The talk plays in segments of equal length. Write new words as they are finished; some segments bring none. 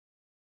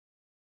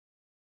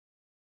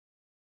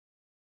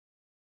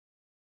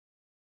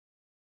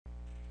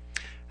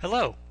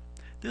Hello.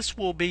 This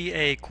will be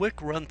a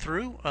quick run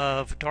through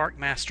of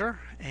Darkmaster,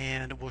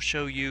 and we'll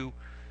show you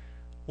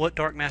what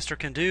Darkmaster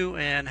can do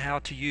and how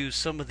to use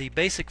some of the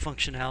basic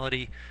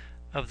functionality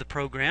of the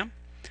program.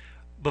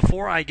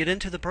 Before I get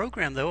into the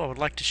program though, I would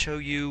like to show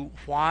you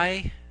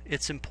why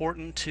it's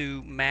important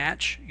to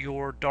match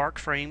your dark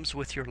frames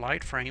with your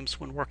light frames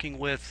when working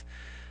with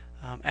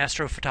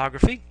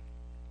astrophotography.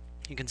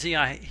 You can see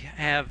I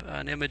have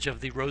an image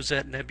of the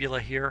Rosette Nebula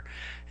here,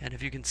 and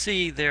if you can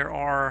see, there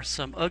are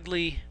some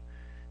ugly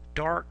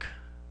dark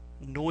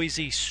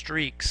noisy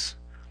streaks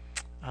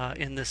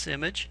in this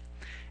image,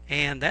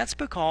 and that's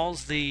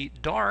because the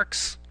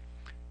darks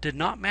did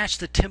not match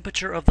the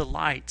temperature of the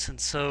lights, and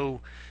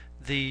so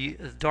the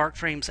dark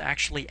frames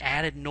actually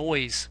added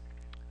noise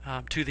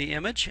to the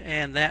image,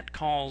 and that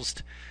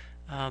caused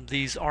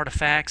these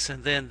artifacts,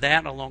 and then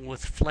that along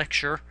with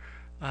flexure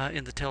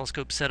in the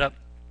telescope setup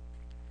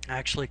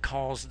actually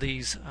caused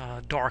these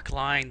dark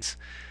lines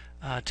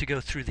to go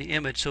through the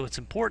image. So it's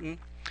important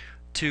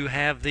to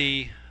have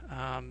the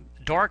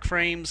dark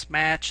frames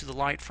match the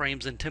light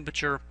frames in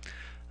temperature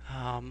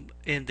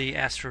in the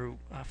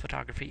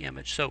astrophotography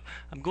image. So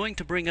I'm going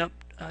to bring up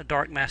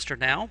Darkmaster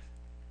now.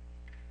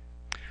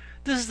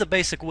 This is the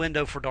basic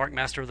window for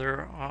Darkmaster.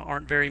 There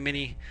aren't very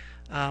many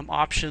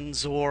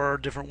options or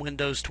different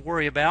windows to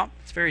worry about.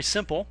 It's very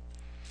simple.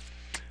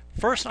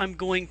 First, I'm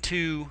going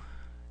to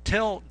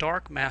tell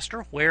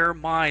Darkmaster where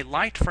my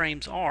light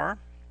frames are.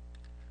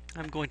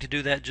 I'm going to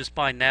do that just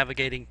by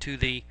navigating to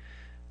the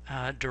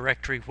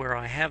directory where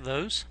I have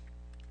those.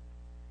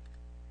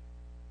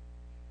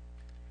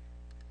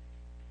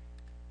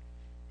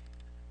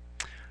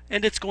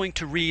 And it's going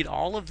to read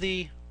all of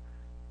the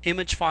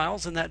image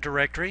files in that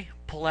directory,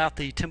 pull out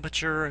the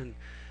temperature and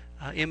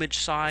image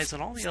size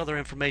and all the other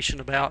information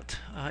about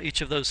each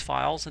of those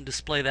files and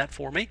display that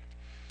for me.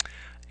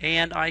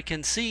 And I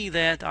can see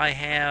that I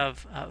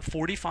have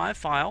 45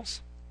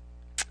 files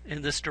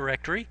in this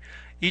directory.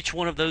 Each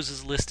one of those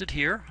is listed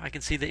here. I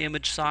can see the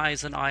image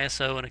size and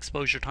ISO and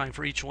exposure time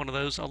for each one of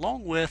those,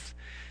 along with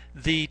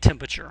the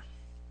temperature.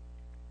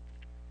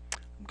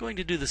 I'm going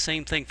to do the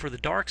same thing for the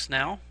darks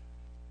now.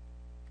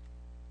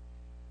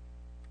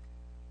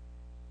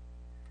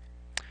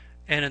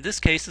 And in this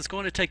case, it's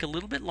going to take a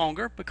little bit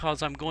longer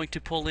because I'm going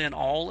to pull in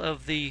all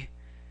of the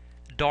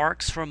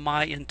darks from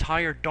my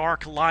entire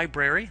dark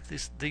library.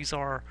 These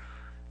are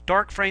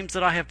dark frames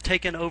that I have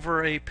taken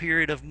over a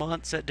period of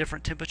months at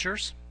different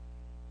temperatures.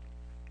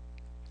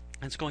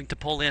 It's going to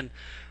pull in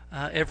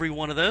every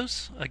one of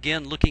those,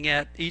 again looking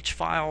at each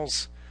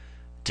file's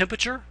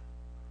temperature,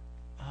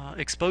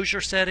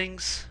 exposure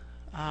settings,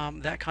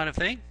 that kind of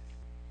thing.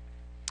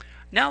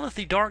 Now that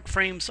the dark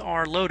frames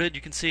are loaded,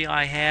 you can see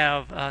I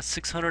have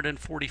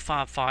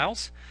 645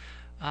 files.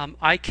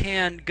 I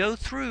can go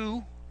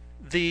through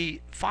the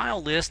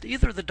file list,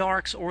 either the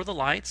darks or the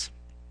lights,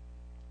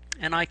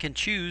 and I can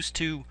choose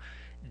to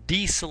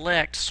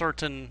deselect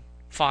certain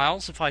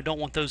files if I don't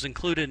want those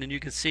included. And you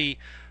can see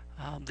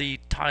the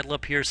title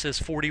up here says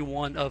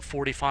 41 of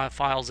 45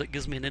 files. It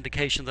gives me an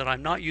indication that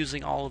I'm not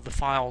using all of the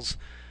files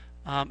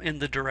in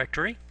the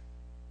directory.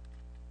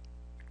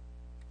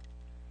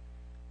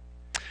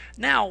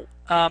 Now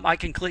I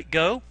can click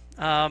go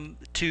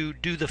to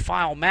do the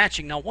file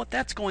matching. Now what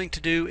that's going to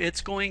do,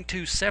 it's going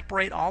to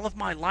separate all of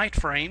my light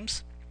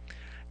frames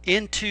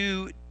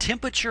into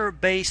temperature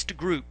based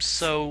groups.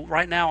 So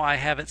right now I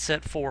have it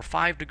set for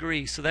 5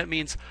 degrees, so that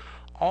means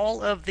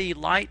all of the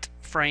light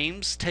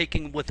frames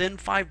taken within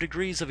 5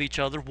 degrees of each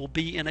other will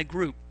be in a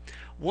group.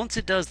 Once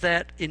it does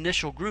that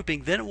initial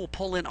grouping, then it will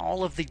pull in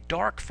all of the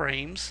dark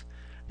frames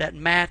that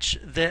match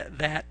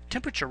that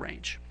temperature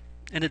range,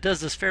 and it does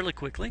this fairly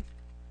quickly.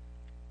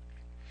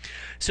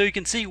 So you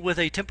can see with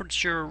a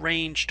temperature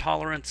range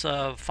tolerance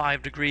of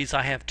 5 degrees,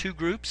 I have 2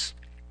 groups.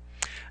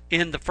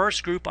 In the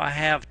first group I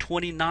have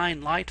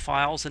 29 light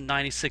files and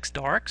 96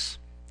 darks,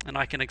 and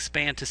I can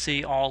expand to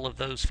see all of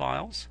those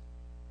files.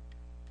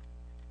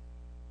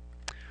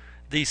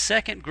 The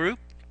second group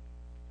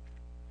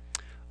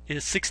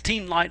is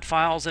 16 light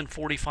files and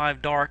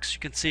 45 darks. You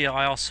can see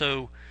I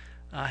also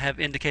have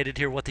indicated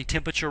here what the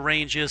temperature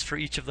range is for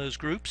each of those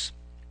groups.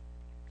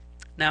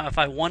 Now if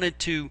I wanted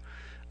to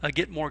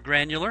get more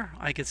granular,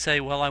 I could say,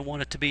 well, I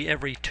want it to be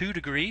every 2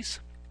 degrees.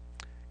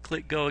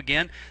 Click go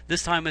again.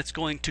 This time it's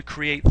going to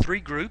create 3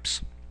 groups,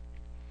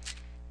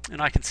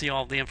 and I can see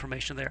all the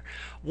information there.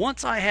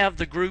 Once I have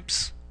the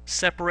groups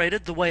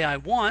separated the way I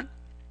want,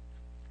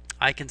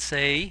 I can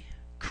say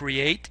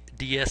create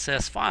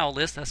DSS file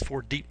list. That's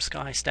for Deep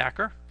Sky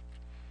Stacker.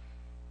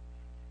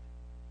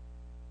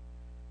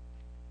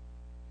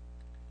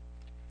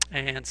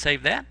 And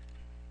save that.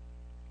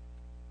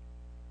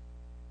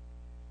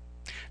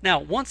 Now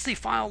once the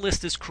file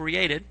list is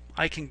created,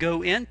 I can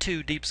go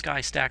into Deep Sky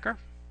Stacker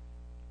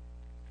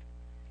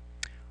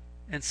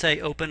and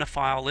say open a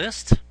file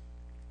list,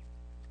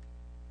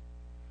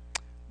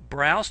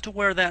 browse to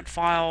where that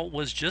file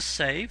was just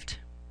saved,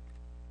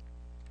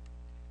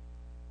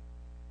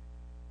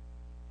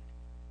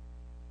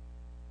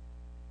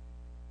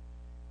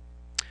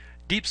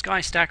 Deep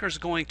Sky Stacker is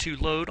going to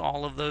load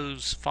all of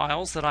those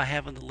files that I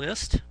have in the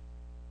list.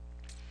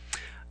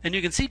 And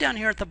you can see down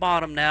here at the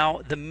bottom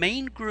now, the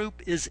main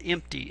group is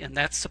empty, and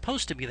that's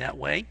supposed to be that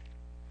way.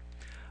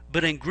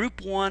 But in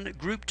group 1,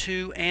 group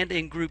 2, and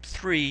in group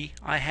 3,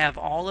 I have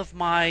all of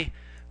my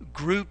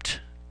grouped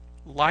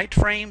light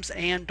frames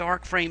and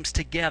dark frames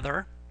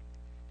together.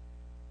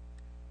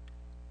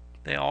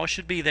 They all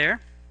should be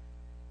there.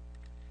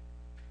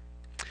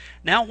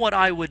 Now what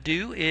I would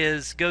do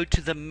is go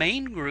to the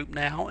main group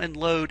now and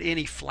load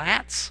any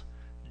flats,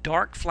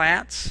 dark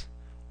flats,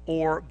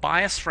 or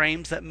bias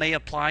frames that may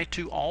apply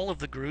to all of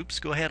the groups.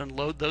 Go ahead and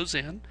load those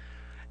in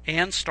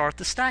and start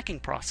the stacking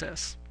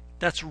process.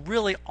 That's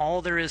really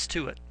all there is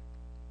to it.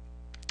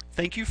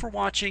 Thank you for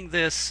watching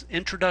this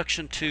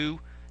introduction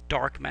to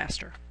Dark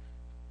Master.